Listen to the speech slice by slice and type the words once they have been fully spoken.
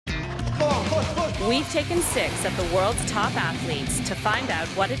We've taken 6 of the world's top athletes to find out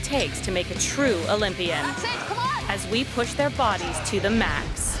what it takes to make a true Olympian. That's it, come on! As we push their bodies to the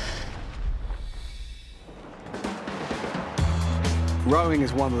max. Rowing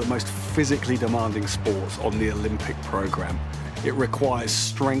is one of the most physically demanding sports on the Olympic program. It requires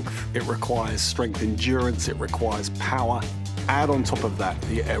strength endurance, it requires power. Add on top of that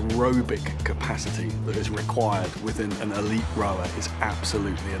the aerobic capacity that is required within an elite rower is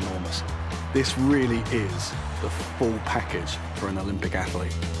absolutely enormous. This really is the full package for an Olympic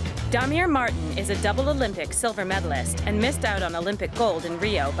athlete. Damir Martin is a double Olympic silver medalist and missed out on Olympic gold in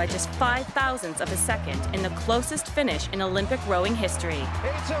Rio by just 0.005 of a second in the closest finish in Olympic rowing history.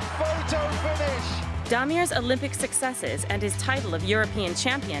 It's a photo finish! Damir's Olympic successes and his title of European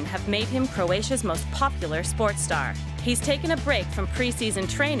champion have made him Croatia's most popular sports star. He's taken a break from pre-season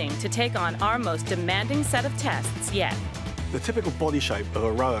training to take on our most demanding set of tests yet. The typical body shape of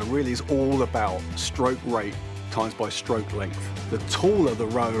a rower really is all about stroke rate times by stroke length. The taller the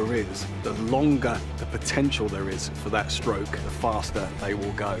rower is, the longer the potential there is for that stroke, the faster they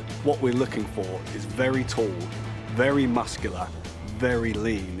will go. What we're looking for is very tall, very muscular, very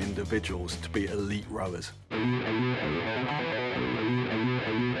lean individuals to be elite rowers.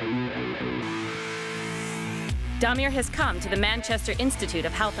 Damir has come to the Manchester Institute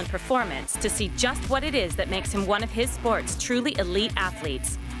of Health and Performance to see just what it is that makes him one of his sport's truly elite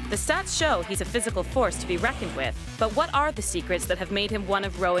athletes. The stats show he's a physical force to be reckoned with, but what are the secrets that have made him one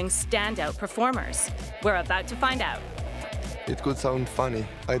of rowing's standout performers? We're about to find out. It could sound funny.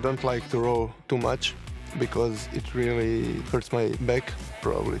 I don't like to row too much because it really hurts my back,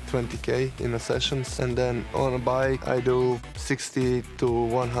 probably 20k in a sessions. And then on a bike I do 60 to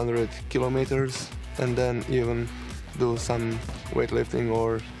 100 kilometers and then even do some weightlifting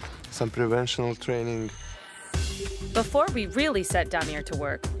or some preventional training. Before we really set Damir to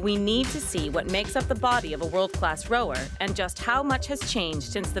work, we need to see what makes up the body of a world-class rower and just how much has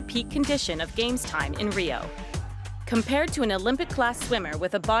changed since the peak condition of Games time in Rio. Compared to an Olympic-class swimmer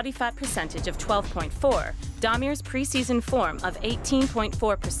with a body fat percentage of 12.4, Damir's pre-season form of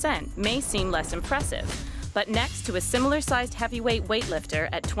 18.4% may seem less impressive. But next to a similar-sized heavyweight weightlifter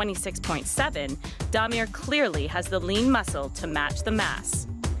at 26.7, Damir clearly has the lean muscle to match the mass.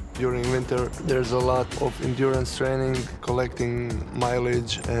 During winter, there's a lot of endurance training, collecting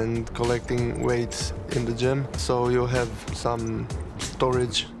mileage and collecting weights in the gym. So you have some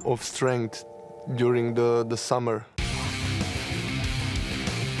storage of strength during the summer.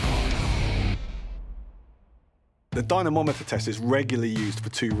 The dynamometer test is regularly used for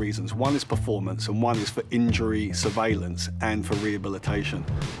 2 reasons. One is performance and one is for injury surveillance and for rehabilitation.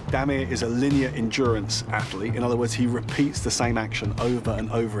 Damir is a linear endurance athlete. In other words, he repeats the same action over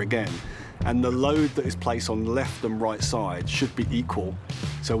and over again. And the load that is placed on left and right side should be equal.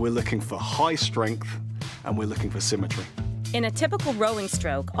 So we're looking for high strength and we're looking for symmetry. In a typical rowing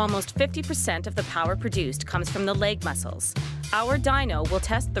stroke, almost 50% of the power produced comes from the leg muscles. Our dyno will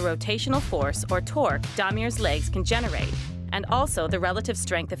test the rotational force or torque Damir's legs can generate, and also the relative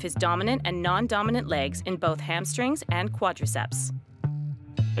strength of his dominant and non-dominant legs in both hamstrings and quadriceps.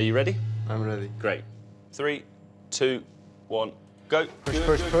 Are you ready? I'm ready. Great. 3, 2, 1, go. Push,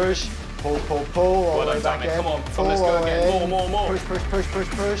 push, push. Pull, pull, pull. Well done, Damir. Come on. Let's go again. More. Push, push, push, push,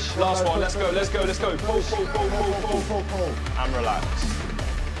 push. Last one. Let's go. Pull, pull, pull, pull, pull, pull, pull. And relax.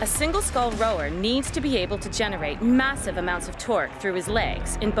 A single-scull rower needs to be able to generate massive amounts of torque through his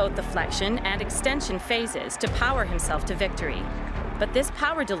legs in both the flexion and extension phases to power himself to victory. But this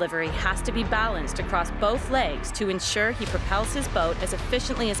power delivery has to be balanced across both legs to ensure he propels his boat as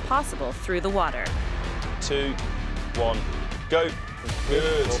efficiently as possible through the water. 2, 1, go.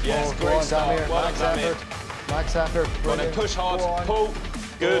 Good. Yes, great start. Well done, Damir. Max effort. Go on and push hard. Pull.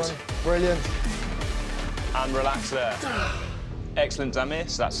 Good. Brilliant. And relax there. Excellent, Damir.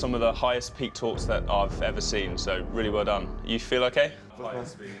 So that's some of the highest peak torques that I've ever seen. So really well done. You feel okay?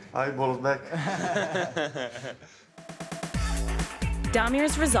 Eyeballs back.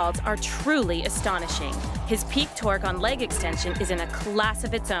 Damir's results are truly astonishing. His peak torque on leg extension is in a class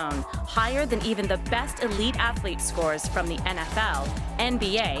of its own, higher than even the best elite athlete scores from the NFL,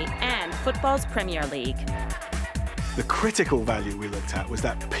 NBA, and football's Premier League. The critical value we looked at was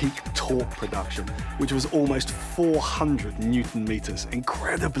that peak torque production, which was almost 400 Newton meters,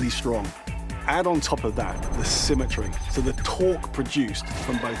 incredibly strong. Add on top of that the symmetry, so the torque produced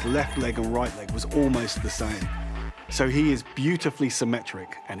from both left leg and right leg was almost the same. So he is beautifully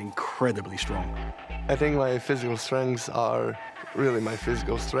symmetric and incredibly strong. I think my physical strengths are really my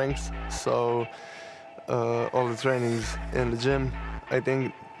physical strengths. So all the trainings in the gym, I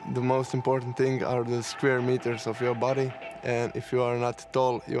think the most important thing are the square meters of your body. And if you are not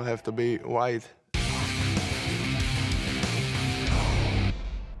tall, you have to be wide.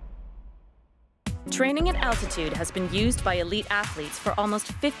 Training at altitude has been used by elite athletes for almost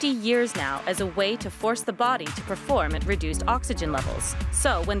 50 years now as a way to force the body to perform at reduced oxygen levels.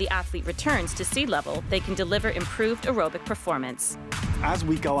 So when the athlete returns to sea level, they can deliver improved aerobic performance. As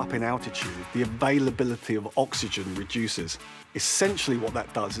we go up in altitude, the availability of oxygen reduces. Essentially what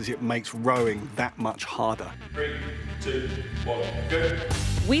that does is it makes rowing that much harder. 3, 2, 1, go.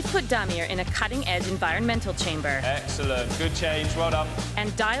 We've put Damir in a cutting-edge environmental chamber. Excellent, good change, well done.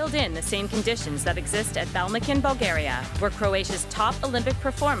 And dialed in the same conditions that exist at Balmakin, Bulgaria, where Croatia's top Olympic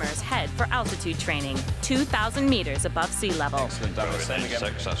performers head for altitude training, 2,000 meters above sea level. Excellent, Damir, same again.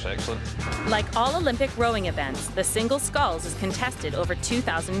 That's excellent. Like all Olympic rowing events, the single sculls is contested over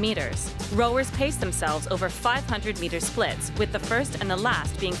 2,000 meters. Rowers pace themselves over 500-meter splits, with the first and the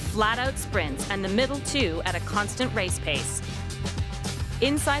last being flat-out sprints and the middle two at a constant race pace.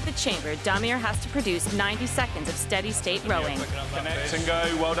 Inside the chamber, Damir has to produce 90 seconds of steady-state rowing. Connect and go,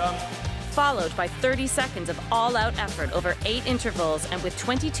 well done. Followed by 30 seconds of all-out effort over 8 intervals and with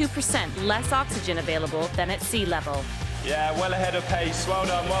 22% less oxygen available than at sea level. Yeah, well ahead of pace, well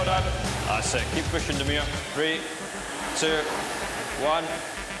done, well done. That's it, keep pushing, Damir. 3, 2, 1.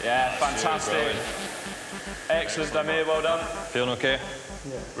 Yeah, fantastic. Excellent, Damir, well done. Feeling okay?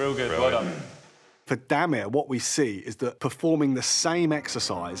 Yeah. Real good, well done. For Damir, what we see is that performing the same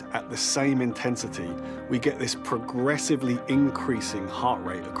exercise at the same intensity, we get this progressively increasing heart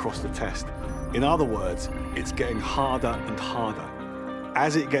rate across the test. In other words, it's getting harder and harder.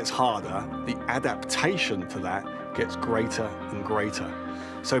 As it gets harder, the adaptation to that gets greater and greater.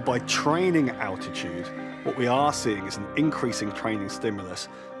 So by training at altitude, what we are seeing is an increasing training stimulus,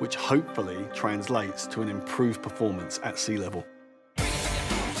 which hopefully translates to an improved performance at sea level.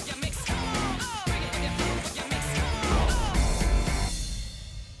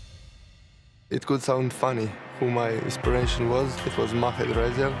 It could sound funny who my inspiration was. It was Mahed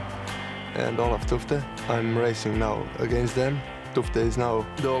Rezel and Olaf Tufte. I'm racing now against them. Tufte is now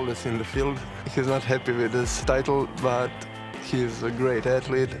the oldest in the field. He's not happy with this title, but he's a great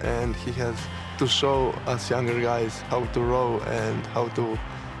athlete and he has to show us younger guys how to row and how to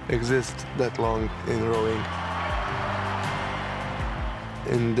exist that long in rowing.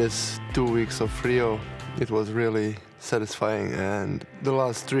 In this 2 weeks of Rio, it was really satisfying, and the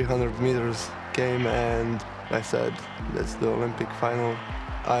last 300 meters came and I said, that's the Olympic final.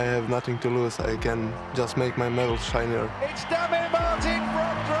 I have nothing to lose. I can just make my medal shinier. It's Damir Martin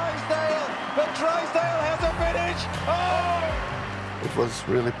from Drysdale, but Drysdale has a finish. Oh! It was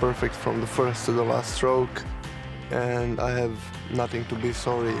really perfect from the first to the last stroke, and I have nothing to be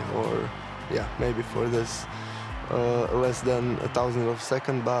sorry or, yeah, maybe for this less than 1,000th of a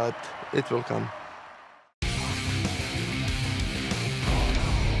second, but it will come.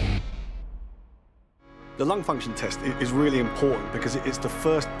 The lung function test is really important because it's the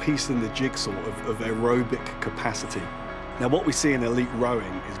first piece in the jigsaw of aerobic capacity. Now, what we see in elite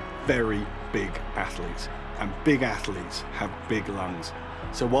rowing is very big athletes, and big athletes have big lungs.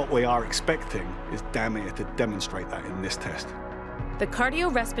 So what we are expecting is Damir to demonstrate that in this test. The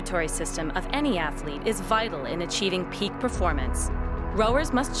cardiorespiratory system of any athlete is vital in achieving peak performance.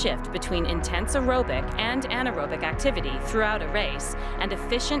 Rowers must shift between intense aerobic and anaerobic activity throughout a race, and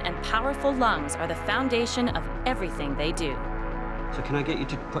efficient and powerful lungs are the foundation of everything they do. So can I get you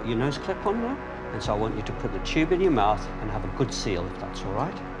to put your nose clip on now? And so I want you to put the tube in your mouth and have a good seal, if that's all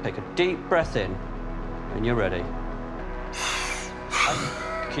right. Take a deep breath in, and you're ready.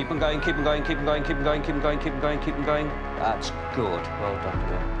 Keep on going, keep on going, keep on going, keep on going, keep on going, keep on going, keep on going. That's good. Well done,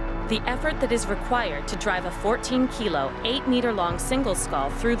 Damir. The effort that is required to drive a 14-kilo, 8-meter-long single scull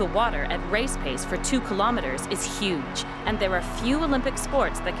through the water at race pace for 2 kilometers is huge, and there are few Olympic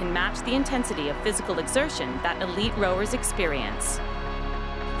sports that can match the intensity of physical exertion that elite rowers experience.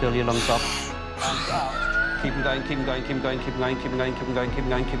 Fill your lungs up. And out. Keep them going, keep them going, keep them going, keep them going, keep them going, keep them going, keep them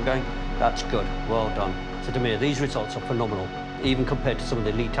going, keep them going. That's good. Well done. So, Damir, these results are phenomenal, even compared to some of the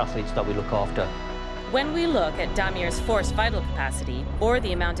elite athletes that we look after. When we look at Damir's forced vital capacity, or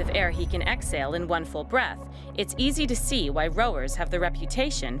the amount of air he can exhale in one full breath, it's easy to see why rowers have the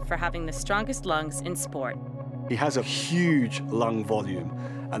reputation for having the strongest lungs in sport. He has a huge lung volume,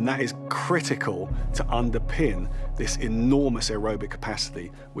 and that is critical to underpin this enormous aerobic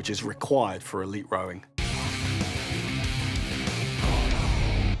capacity which is required for elite rowing.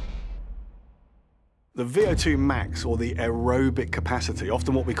 The VO2 max, or the aerobic capacity,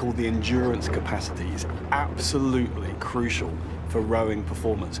 often what we call the endurance capacity, is absolutely crucial for rowing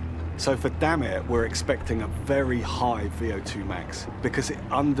performance. So for Damir, we're expecting a very high VO2 max because it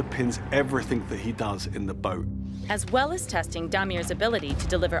underpins everything that he does in the boat. As well as testing Damir's ability to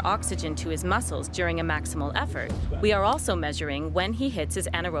deliver oxygen to his muscles during a maximal effort, we are also measuring when he hits his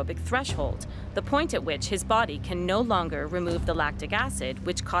anaerobic threshold, the point at which his body can no longer remove the lactic acid,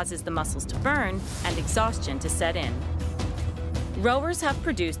 which causes the muscles to burn and exhaustion to set in. Rowers have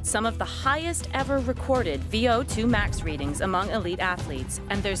produced some of the highest ever recorded VO2 max readings among elite athletes,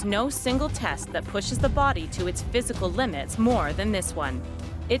 and there's no single test that pushes the body to its physical limits more than this one.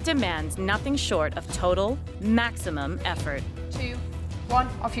 It demands nothing short of total, maximum effort. 2, 1,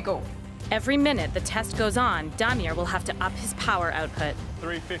 off you go. Every minute the test goes on, Damir will have to up his power output.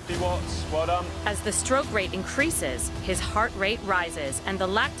 350 watts, well done. As the stroke rate increases, his heart rate rises and the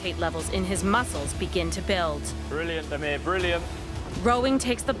lactate levels in his muscles begin to build. Brilliant, Damir, brilliant. Rowing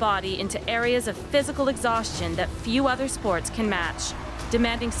takes the body into areas of physical exhaustion that few other sports can match,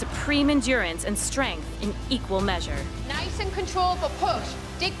 demanding supreme endurance and strength in equal measure. Nice and controlled, but push.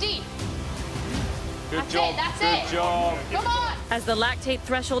 Dig deep. Good job, That's good job. Come on! As the lactate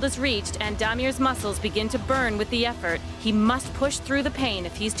threshold is reached and Damir's muscles begin to burn with the effort, he must push through the pain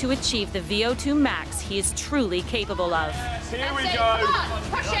if he's to achieve the VO2 max he is truly capable of. Yes, here That's we it. go. Come on,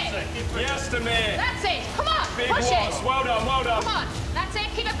 push it. Yes, Damir. That's it. Come on, Big push watts, it. well done, well done. Come on, that's it.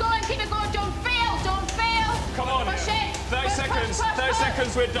 Keep it going, keep it going. Don't fail, don't fail. Come on. Push it. 30 Push, seconds, push, 30 push.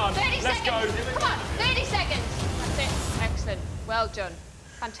 seconds, we're done. 30 Let's seconds. go. Come on, 30 seconds. That's it. Excellent. Well done.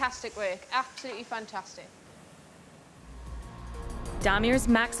 Fantastic work. Absolutely fantastic. Damir's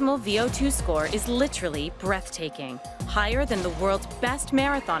maximal VO2 score is literally breathtaking, higher than the world's best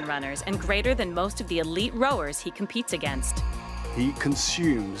marathon runners and greater than most of the elite rowers he competes against. He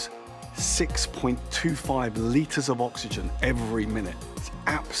consumes 6.25 litres of oxygen every minute. It's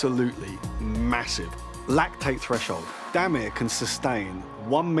absolutely massive. Lactate threshold. Damir can sustain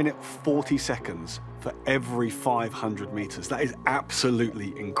 1 minute 40 seconds for every 500 meters. That is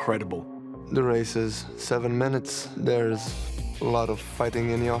absolutely incredible. The race is 7 minutes. There's a lot of fighting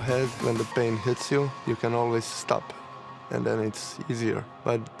in your head. When the pain hits you, you can always stop, and then it's easier.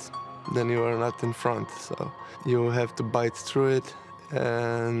 But then you are not in front, so you have to bite through it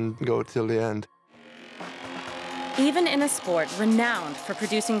and go till the end. Even in a sport renowned for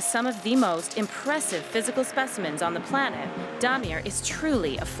producing some of the most impressive physical specimens on the planet, Damir is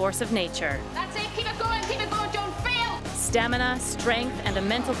truly a force of nature. That's it. Keep it going, don't fail. Stamina, strength, and a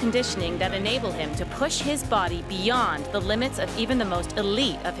mental conditioning that enable him to push his body beyond the limits of even the most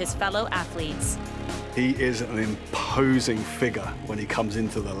elite of his fellow athletes. He is an imposing figure when he comes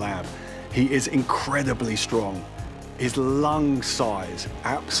into the lab. He is incredibly strong. His lung size,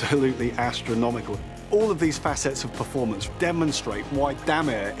 absolutely astronomical. All of these facets of performance demonstrate why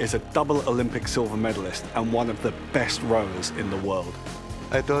Damir is a double Olympic silver medalist and one of the best rowers in the world.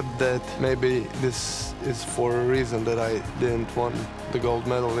 I thought that maybe this is for a reason that I didn't win the gold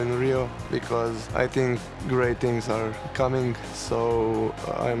medal in Rio, because I think great things are coming, so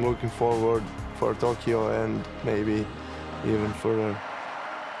I'm looking forward for Tokyo and maybe even further.